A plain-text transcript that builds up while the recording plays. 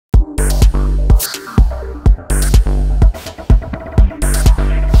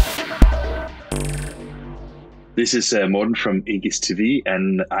This is Morten from INKISH TV,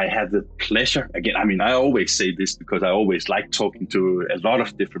 and I have the pleasure again. I mean, I always say this because I always like talking to a lot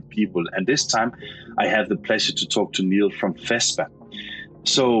of different people, and this time I have the pleasure to talk to Neil from FESPA.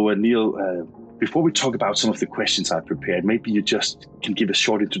 So, Neil, before we talk about some of the questions I prepared, maybe you just can give a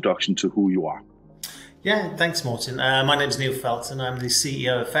short introduction to who you are. Yeah, thanks, Morten. My name is Neil Felton. I'm the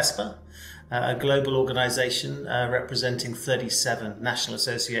CEO of FESPA, a global organisation representing 37 national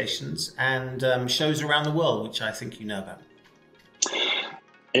associations and shows around the world, which I think you know about.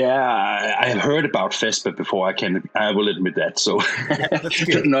 Yeah, I have heard about FESPA before. I will admit that. So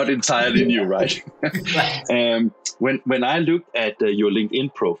not entirely new, right? When I looked at your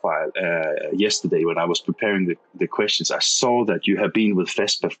LinkedIn profile yesterday, when I was preparing the questions, I saw that you have been with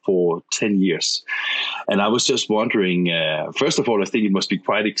FESPA for 10 years. And I was just wondering, first of all, I think it must be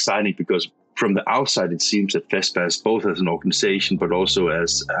quite exciting because from the outside, it seems that FESPA, both as an organization, but also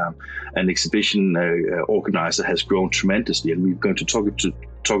as an exhibition organizer, has grown tremendously. And we're going to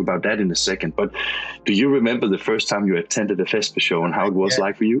talk about that in a second. But do you remember the first time you attended a FESPA show and how it was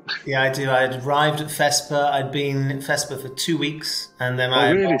like for you? Yeah, I do. I had arrived at FESPA. I'd been at FESPA for 2 weeks. And then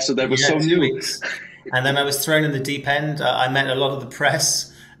really? So that was so new. 2 weeks. And then I was thrown in the deep end. I met a lot of the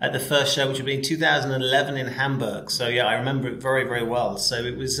press at the first show, which had been 2011 in Hamburg. So yeah, I remember it very, very well. So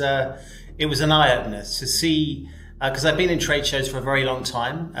it was an eye-opener to see, because I've been in trade shows for a very long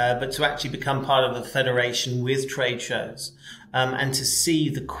time, but to actually become part of a federation with trade shows and to see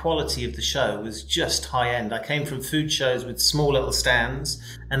the quality of the show was just high-end. I came from food shows with small little stands,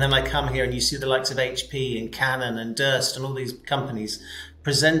 and then I come here and you see the likes of HP and Canon and Durst and all these companies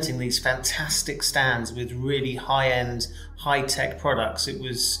presenting these fantastic stands with really high-end, high-tech products. It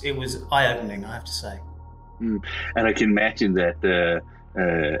was eye-opening, I have to say. And I can imagine that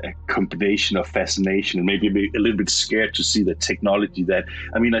a combination of fascination and maybe a little bit scared to see the technology that,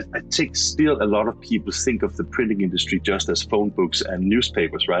 I mean, I think still a lot of people think of the printing industry just as phone books and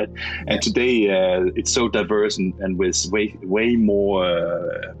newspapers, right? And today it's so diverse and with way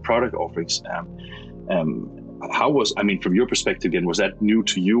more product offerings. From your perspective again, was that new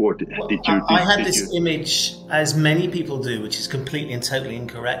to you, or did you? I had this image, as many people do, which is completely and totally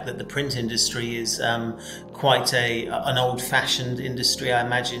incorrect, that the print industry is quite an old-fashioned industry. I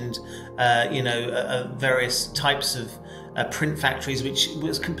imagined, various types of print factories, which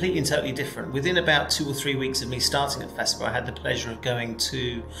was completely and totally different. Within about 2 or 3 weeks of me starting at FESPA, I had the pleasure of going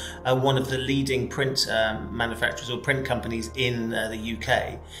to one of the leading print manufacturers or print companies in the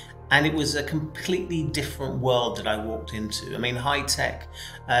UK. And it was a completely different world that I walked into. I mean, high-tech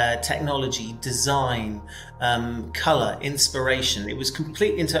technology, design, color, inspiration. It was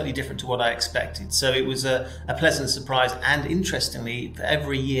completely and totally different to what I expected. So it was a pleasant surprise. And interestingly,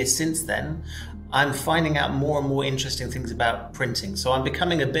 every year since then, I'm finding out more and more interesting things about printing. So I'm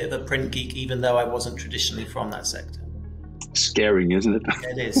becoming a bit of a print geek, even though I wasn't traditionally from that sector. Scaring, isn't it?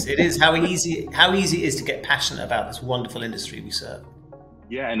 It is. It is how easy it is to get passionate about this wonderful industry we serve.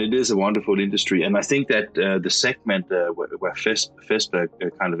 Yeah, and it is a wonderful industry. And I think that the segment where FESPA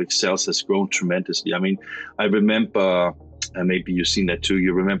kind of excels has grown tremendously. I mean, I remember, maybe you've seen that too,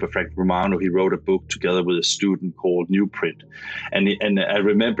 you remember Frank Romano, he wrote a book together with a student called New Print. And I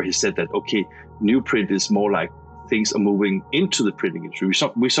remember he said that, okay, New Print is more like things are moving into the printing industry.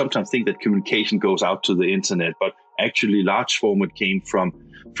 We sometimes think that communication goes out to the internet, but actually large format came from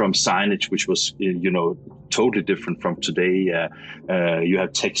signage, which was, totally different from today. You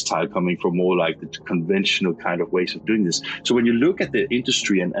have textile coming from more like the conventional kind of ways of doing this. So when you look at the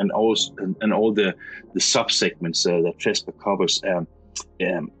industry and all the sub-segments that FESPA covers,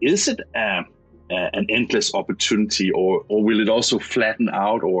 is it an endless opportunity, or will it also flatten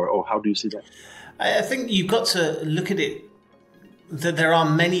out, or how do you see that? I think you've got to look at it that there are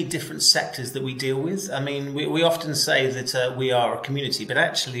many different sectors that we deal with. I mean, we often say that we are a community, but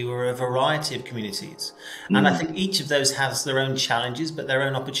actually we're a variety of communities. And I think each of those has their own challenges, but their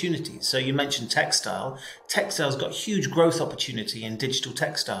own opportunities. So you mentioned textile. Textile's got huge growth opportunity in digital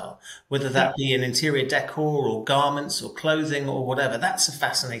textile, whether that be in interior decor or garments or clothing or whatever. That's a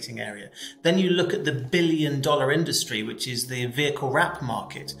fascinating area. Then you look at the billion-dollar industry, which is the vehicle wrap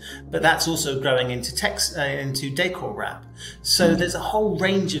market, but that's also growing into decor wrap. So there's a whole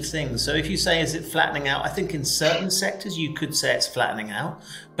range of things. So if you say, is it flattening out? I think in certain sectors you could say it's flattening out,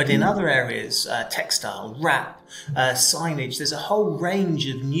 but in other areas, textile, wrap, signage, there's a whole range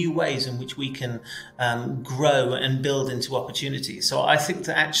of new ways in which we can grow and build into opportunities. So I think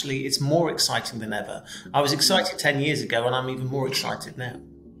that actually it's more exciting than ever. I was excited 10 years ago, and I'm even more excited now.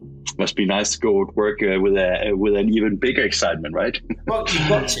 Must be nice to go work with an even bigger excitement, right? Well, you've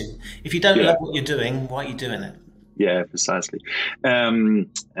got to. If you don't love what you're doing, why are you doing it? Yeah, precisely. As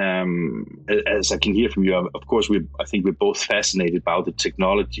I can hear from you, of course, I think we're both fascinated about the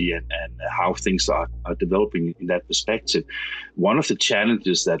technology and how things are developing in that perspective. One of the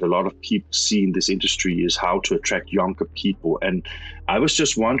challenges that a lot of people see in this industry is how to attract younger people. And I was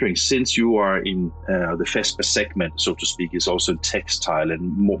just wondering, since you are in the FESPA segment, so to speak, is also in textile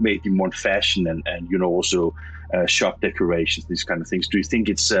and maybe more fashion and also shop decorations, these kind of things. Do you think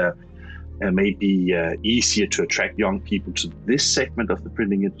it's maybe easier to attract young people to this segment of the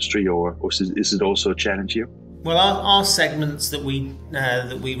printing industry, or is it also a challenge here? Well, our segments that we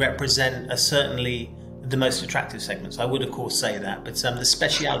represent are certainly the most attractive segments. I would, of course, say that, but the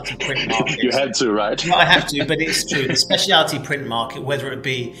specialty print market. You had to, right? Well, I have to, but it's true. The specialty print market, whether it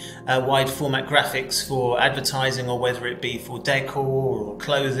be wide format graphics for advertising, or whether it be for decor or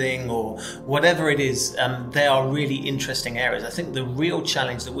clothing or whatever it is, they are really interesting areas. I think the real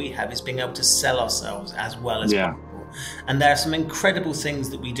challenge that we have is being able to sell ourselves as well as possible. And there are some incredible things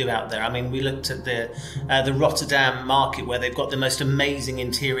that we do out there. I mean, we looked at the Rotterdam market, where they've got the most amazing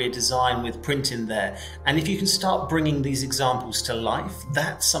interior design with print in there. And if you can start bringing these examples to life,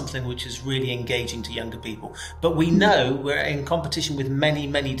 that's something which is really engaging to younger people. But we know we're in competition with many,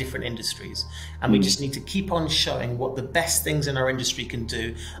 many different industries. And we just need to keep on showing what the best things in our industry can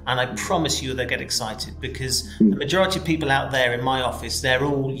do. And I promise you they'll get excited, because the majority of people out there in my office, they're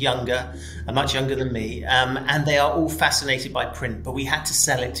all younger, much younger than me, and they are all fascinated by print, but we had to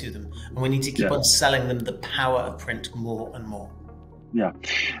sell it to them, and we need to keep on selling them the power of print more and more. Yeah.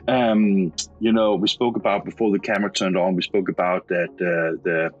 We spoke about, before the camera turned on, we spoke about that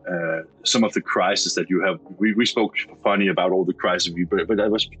some of the crises that you have. We spoke funny about all the crises, but I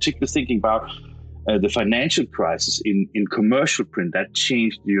was particularly thinking about the financial crisis in commercial print that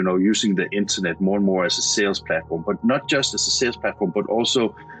changed, using the internet more and more as a sales platform, but not just as a sales platform, but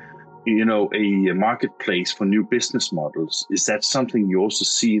also a marketplace for new business models. Is that something you also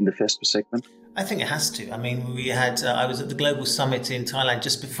see in the FESPA segment? I think it has to. I mean, we had, I was at the Global Summit in Thailand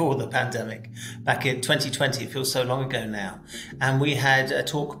just before the pandemic, back in 2020. It feels so long ago now. And we had a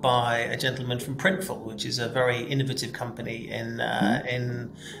talk by a gentleman from Printful, which is a very innovative company in the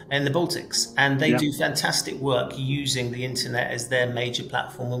Baltics. And they do fantastic work using the internet as their major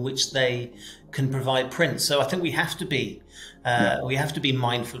platform in which they can provide print. So I think we have to be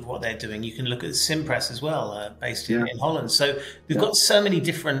mindful of what they're doing. You can look at Simpress as well, based in Holland. So we've got so many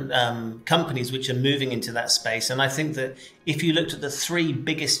different companies which are moving into that space. And I think that if you looked at the three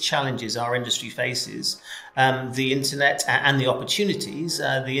biggest challenges our industry faces, the internet and the opportunities,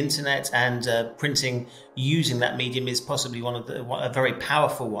 the internet and printing using that medium is possibly a very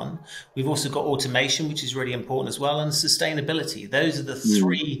powerful one. We've also got automation, which is really important as well, and sustainability. Those are the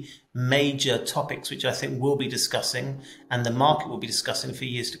three major topics which I think we'll be discussing and the market will be discussing for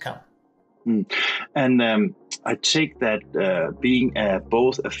years to come. And I take that being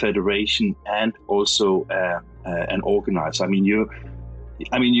both a federation and also an organizer. You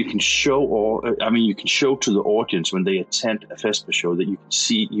can show to the audience when they attend a FESPA show that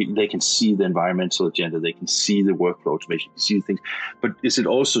they can see the environmental agenda, they can see the workflow automation, you can see things. But is it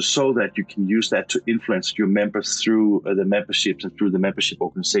also so that you can use that to influence your members through the memberships and through the membership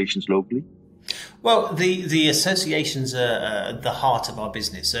organizations locally? Well, the associations are the heart of our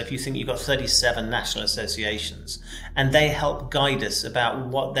business. So if you think you've got 37 national associations, and they help guide us about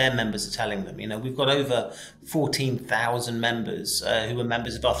what their members are telling them. We've got over 14,000 members who are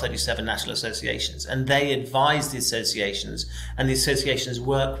members of our 37 national associations, and they advise the associations, and the associations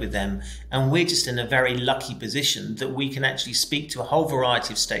work with them. And we're just in a very lucky position that we can actually speak to a whole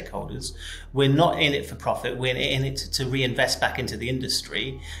variety of stakeholders. We're not in it for profit. We're in it to reinvest back into the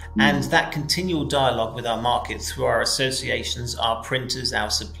industry. And that continual dialogue with our market through our associations, our printers, our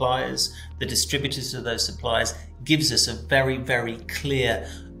suppliers, the distributors of those suppliers, gives us a very, very clear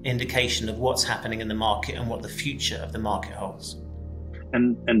indication of what's happening in the market and what the future of the market holds.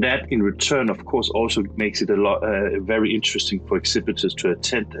 And that in return, of course, also makes it a lot very interesting for exhibitors to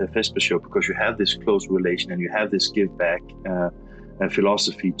attend a FESPA show, because you have this close relation and you have this give back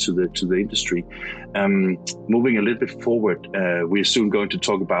philosophy to the industry. Moving a little bit forward, we're soon going to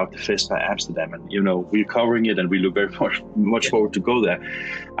talk about the FESPA Amsterdam, and we're covering it, and we look very much forward to go there.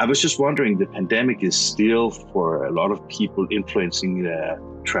 I was just wondering, the pandemic is still for a lot of people influencing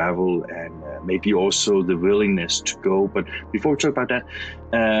travel and maybe also the willingness to go. But before we talk about that,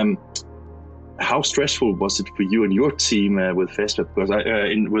 how stressful was it for you and your team with FESPA, because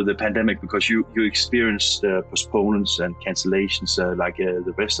with the pandemic, because you experienced postponements and cancellations like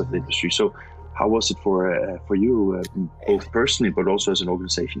the rest of the industry? So how was it for you, both personally but also as an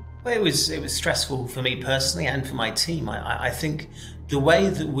organization? Well, it was stressful for me personally and for my team. I think the way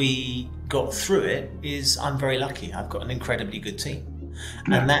that we got through it is I'm very lucky. I've got an incredibly good team.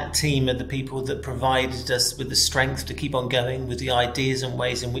 And that team are the people that provided us with the strength to keep on going, with the ideas and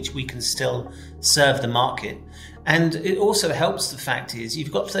ways in which we can still serve the market. And it also helps, the fact is,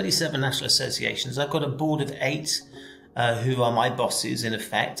 you've got 37 national associations. I've got a board of 8 who are my bosses, in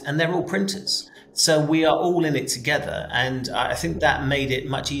effect, and they're all printers. So we are all in it together. And I think that made it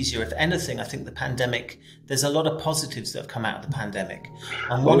much easier. If anything, I think the pandemic, there's a lot of positives that have come out of the pandemic.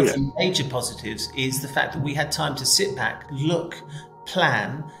 And one of the major positives is the fact that we had time to sit back, look,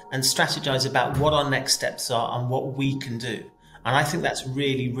 plan and strategize about what our next steps are and what we can do. And I think that's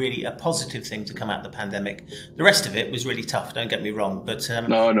really, really a positive thing to come out of the pandemic. The rest of it was really tough, don't get me wrong. But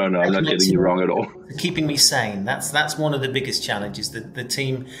no, I'm not getting you wrong at all. Keeping me sane, that's one of the biggest challenges. The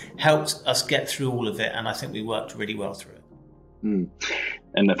team helped us get through all of it, and I think we worked really well through it.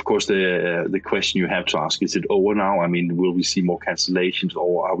 And of course, the question you have to ask, is it over now? I mean, will we see more cancellations,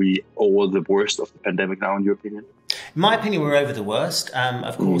 or are we over the worst of the pandemic now, in your opinion? In my opinion, we're over the worst.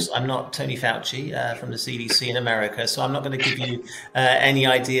 Of course, I'm not Tony Fauci from the CDC in America, so I'm not going to give you any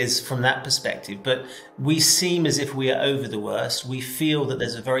ideas from that perspective. But we seem as if we are over the worst. We feel that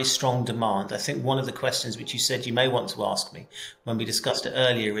there's a very strong demand. I think one of the questions which you said you may want to ask me when we discussed it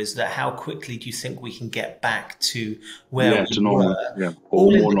earlier is that how quickly do you think we can get back to where we were?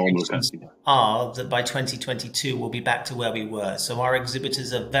 All more normal. Are that by 2022 we'll be back to where we were. So our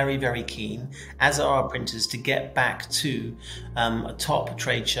exhibitors are very, very keen, as are our printers, to get back to a top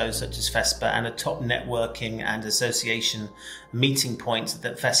trade show such as FESPA and a top networking and association meeting point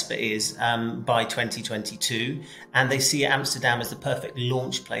that FESPA is by 2022. And they see Amsterdam as the perfect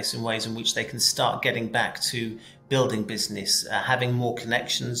launch place in ways in which they can start getting back to building business, having more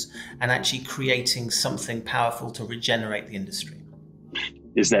connections, and actually creating something powerful to regenerate the industry.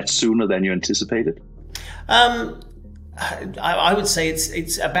 Is that sooner than you anticipated? I would say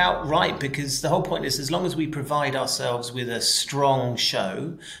it's about right, because the whole point is, as long as we provide ourselves with a strong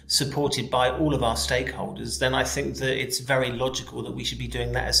show supported by all of our stakeholders, then I think that it's very logical that we should be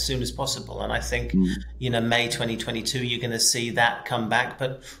doing that as soon as possible. And I think, May 2022, you're going to see that come back.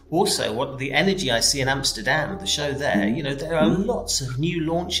 But also what the energy I see in Amsterdam, the show there, there are lots of new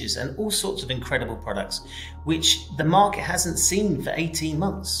launches and all sorts of incredible products, which the market hasn't seen for 18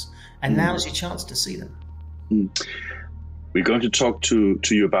 months. And now is your chance to see them. We're going to talk to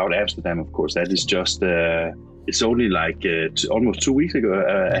you about Amsterdam, of course. That is just, it's only like almost 2 weeks ago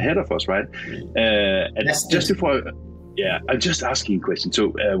ahead of us, right? And just before, I'm just asking a question.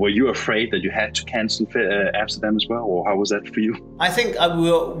 So were you afraid that you had to cancel Amsterdam as well, or how was that for you? I think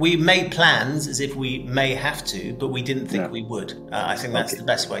we made plans as if we may have to, but we didn't think we would. I think that's the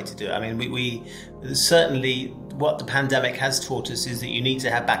best way to do it. I mean, we certainly, what the pandemic has taught us is that you need to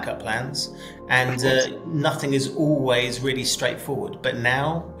have backup plans, and nothing is always really straightforward. But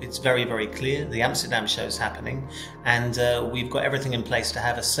now it's very, very clear. The Amsterdam show is happening, and we've got everything in place to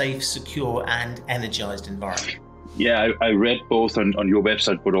have a safe, secure, and energized environment. Yeah, I read both on your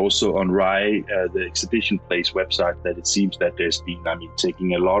website, but also on RAI, the exhibition place website, that it seems that there's been,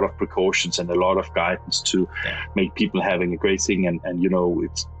 taking a lot of precautions and a lot of guidance to make people having a great thing. And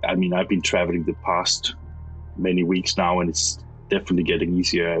it's, I've been traveling the past many weeks now, and it's definitely getting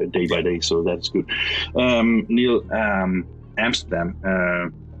easier day by day. So that's good. Neil,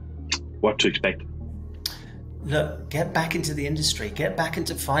 Amsterdam, what to expect? Look, get back into the industry, get back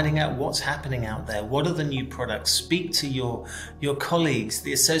into finding out what's happening out there. What are the new products? Speak to your colleagues,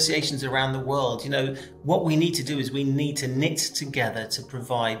 the associations around the world. What we need to do is we need to knit together to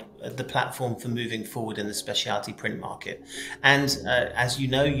provide the platform for moving forward in the specialty print market. And as you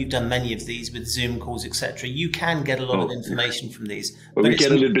know, you've done many of these with Zoom calls, etc. You can get a lot of information from these. But we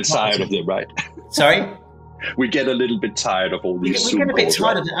get a little bit tired of them, right? Sorry? We get a little bit tired of all these. We get a bit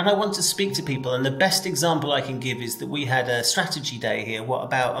tired of it, and I want to speak to people. And the best example I can give is that we had a strategy day here,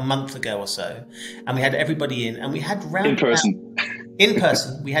 about a month ago or so, and we had everybody in, and we had in person.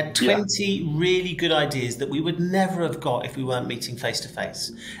 We had 20 really good ideas that we would never have got if we weren't meeting face to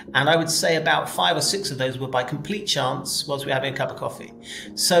face. And I would say about 5 or 6 of those were by complete chance whilst we were having a cup of coffee.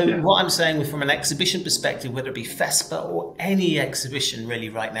 So what I'm saying from an exhibition perspective, whether it be FESPA or any exhibition really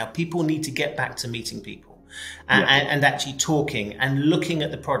right now, people need to get back to meeting people. And actually talking and looking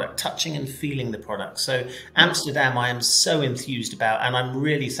at the product, touching and feeling the product. So Amsterdam, I am so enthused about, and I'm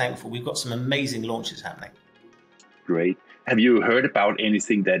really thankful. We've got some amazing launches happening. Great. Have you heard about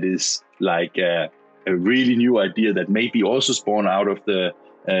anything that is like a really new idea that may be also spawned out of the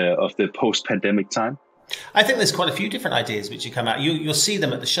post-pandemic time? I think there's quite a few different ideas which you come out. You'll see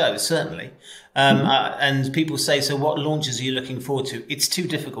them at the show, certainly. And people say, so what launches are you looking forward to? It's too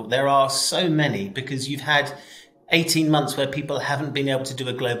difficult. There are so many, because you've had 18 months where people haven't been able to do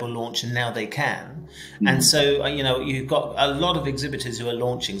a global launch and now they can. And so, you've got a lot of exhibitors who are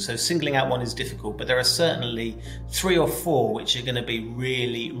launching. So singling out one is difficult, but there are certainly 3 or 4 which are going to be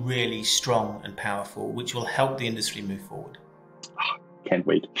really, really strong and powerful, which will help the industry move forward. Can't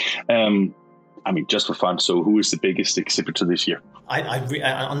wait. Just for fun, so who is the biggest exhibitor this year? I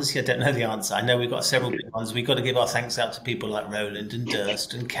honestly, I don't know the answer. I know we've got several big ones. We've got to give our thanks out to people like Roland and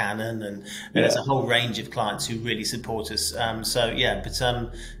Durst and Canon, and there's a whole range of clients who really support us. I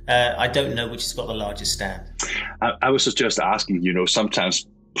don't know which has got the largest stand. I was just asking, sometimes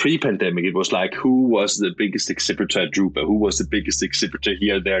pre-pandemic, it was like, who was the biggest exhibitor at Drupa? Who was the biggest exhibitor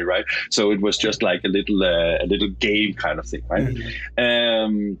here or there, right? So it was just like a little game kind of thing, right?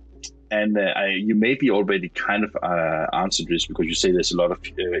 Mm-hmm. You maybe already kind of answered this, because you say there's a lot of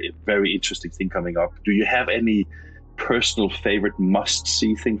very interesting thing coming up. Do you have any personal favorite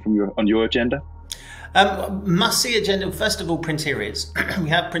must-see thing on your agenda? Must-see agenda, first of all, print areas. We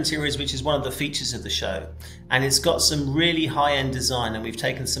have print areas, which is one of the features of the show, and it's got some really high-end design, and we've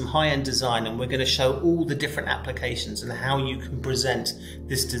taken some high-end design and we're going to show all the different applications and how you can present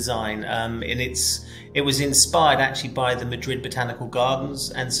this design. It was inspired actually by the Madrid Botanical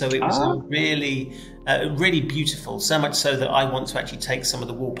Gardens, and so it was really beautiful, so much so that I want to actually take some of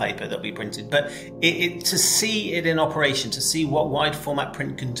the wallpaper that we printed. But to see it in operation, to see what wide format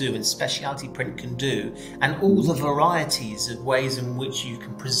print can do and specialty print can do, and all the varieties of ways in which you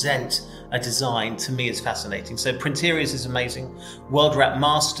can present a design, to me is fascinating. So print areas is amazing. World Wrap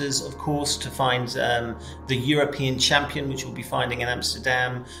Masters, of course, to find the European champion, which we'll be finding in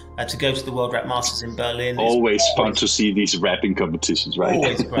Amsterdam, to go to the World Wrap Masters in Berlin. Always fun to see these wrapping competitions, right?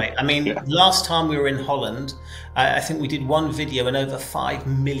 Always great. Last time we were in Holland, I think we did one video and over 5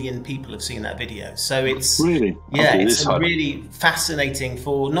 million people have seen that video. So it's really, it's really fascinating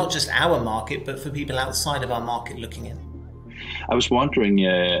for not just our market, but for people outside of our market looking in. I was wondering,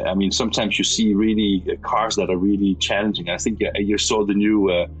 sometimes you see really cars that are really challenging. I think you saw the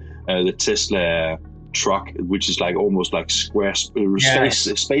new, the Tesla truck, which is like almost like square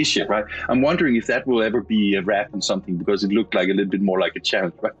spaceship, right? I'm wondering if that will ever be wrapped in something, because it looked like a little bit more like a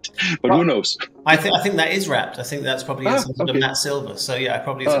challenge, right? But who knows? I think that is wrapped. I think that's probably something of matte silver. So I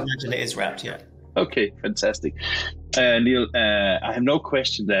probably imagine it is wrapped. Yeah. Okay, fantastic. Neil, I have no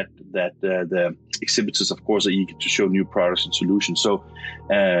question that the exhibitors, of course, are eager to show new products and solutions. So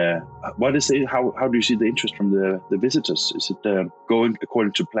what is it? How do you see the interest from the visitors? Is it going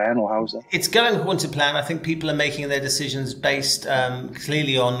according to plan, or how is that? It's going according to plan. I think people are making their decisions based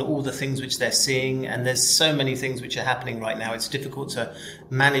clearly on all the things which they're seeing, and there's so many things which are happening right now. It's difficult to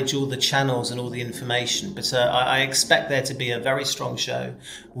manage all the channels and all the information, but I expect there to be a very strong show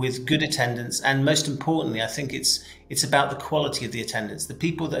with good attendance, and most importantly, I think it's about the quality of the attendance. The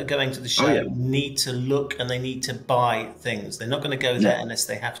people that are going to the show need to look and they need to buy things. They're not going to go there unless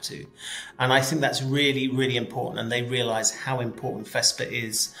they have to. And I think that's really, really important. And they realize how important FESPA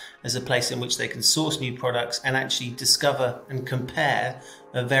is as a place in which they can source new products and actually discover and compare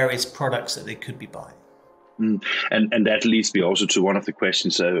various products that they could be buying. And that leads me also to one of the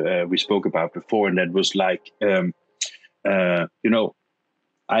questions we spoke about before. And that was like,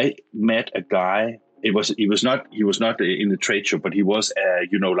 I met a guy. He was not in the trade show, but he was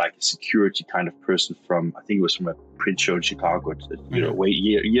like a security kind of person from, I think it was from a print show in Chicago, a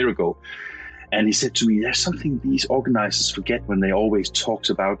year ago. And he said to me, there's something these organizers forget when they always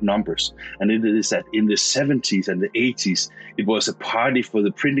talks about numbers. And it is that in the 70s and the 80s, it was a party for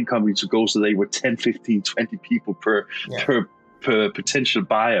the printing company to go. So they were 10, 15, 20 people per potential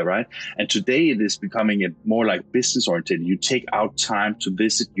buyer, right? And today it is becoming more like business oriented. You take out time to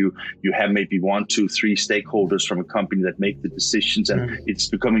visit. You have maybe 1, 2, 3 stakeholders from a company that make the decisions, and it's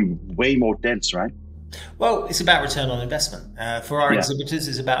becoming way more dense, right? Well, it's about return on investment. For our exhibitors,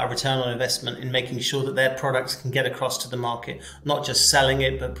 it's about a return on investment in making sure that their products can get across to the market, not just selling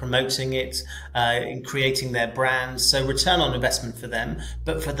it, but promoting it, in creating their brands. So return on investment for them.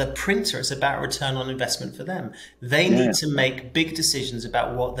 But for the printer, it's about return on investment for them. They need to make big decisions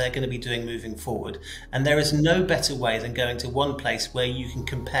about what they're going to be doing moving forward. And there is no better way than going to one place where you can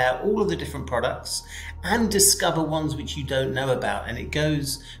compare all of the different products and discover ones which you don't know about. And it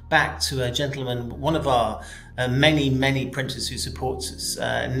goes back to a gentleman, one of our many printers who supports us,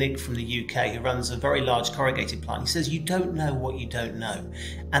 Nick from the UK, who runs a very large corrugated plant. He says, you don't know what you don't know.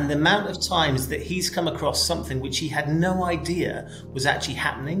 And the amount of times that he's come across something which he had no idea was actually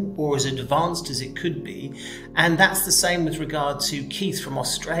happening or as advanced as it could be. And that's the same with regard to Keith from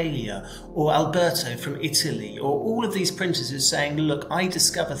Australia or Alberto from Italy, or all of these printers who are saying, look, I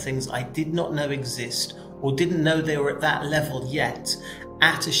discover things I did not know exist or didn't know they were at that level yet.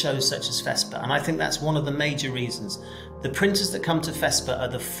 at a show such as FESPA. And I think that's one of the major reasons. The printers that come to FESPA are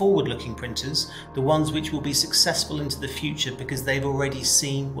the forward-looking printers, the ones which will be successful into the future because they've already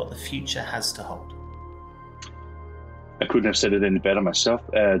seen what the future has to hold. I couldn't have said it any better myself.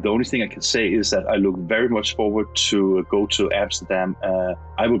 The only thing I can say is that I look very much forward to go to Amsterdam.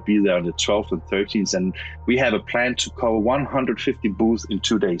 I will be there on the 12th and 13th, and we have a plan to cover 150 booths in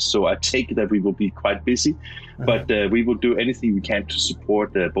 2 days. So I take it that we will be quite busy, but we will do anything we can to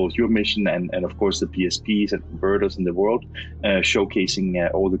support both your mission and of course, the PSPs and converters in the world, showcasing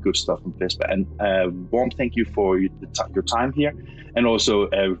all the good stuff from FESPA. And warm thank you for your time here, and also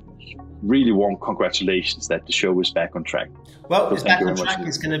really warm congratulations that the show is back on track. Well, so it's back on track.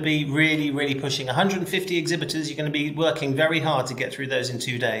 It's going to be really, really pushing. 150 exhibitors. You're going to be working very hard to get through those in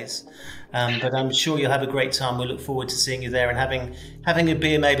 2 days. But I'm sure you'll have a great time. We look forward to seeing you there and having a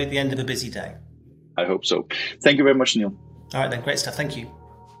beer maybe at the end of a busy day. I hope so. Thank you very much, Neil. All right then. Great stuff. Thank you.